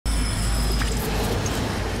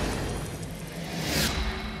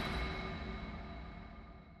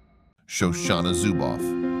Shoshana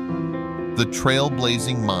Zuboff. The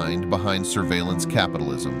trailblazing mind behind surveillance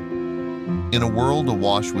capitalism. In a world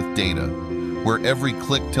awash with data, where every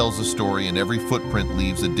click tells a story and every footprint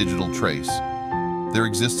leaves a digital trace, there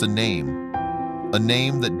exists a name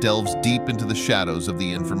that delves deep into the shadows of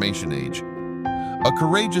the information age. A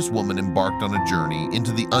courageous woman embarked on a journey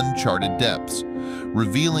into the uncharted depths,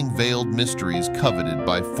 revealing veiled mysteries coveted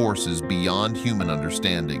by forces beyond human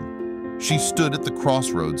understanding. She stood at the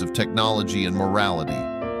crossroads of technology and morality,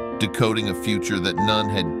 decoding a future that none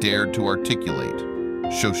had dared to articulate.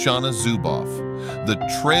 Shoshana Zuboff, the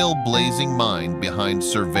trailblazing mind behind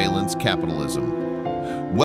surveillance capitalism.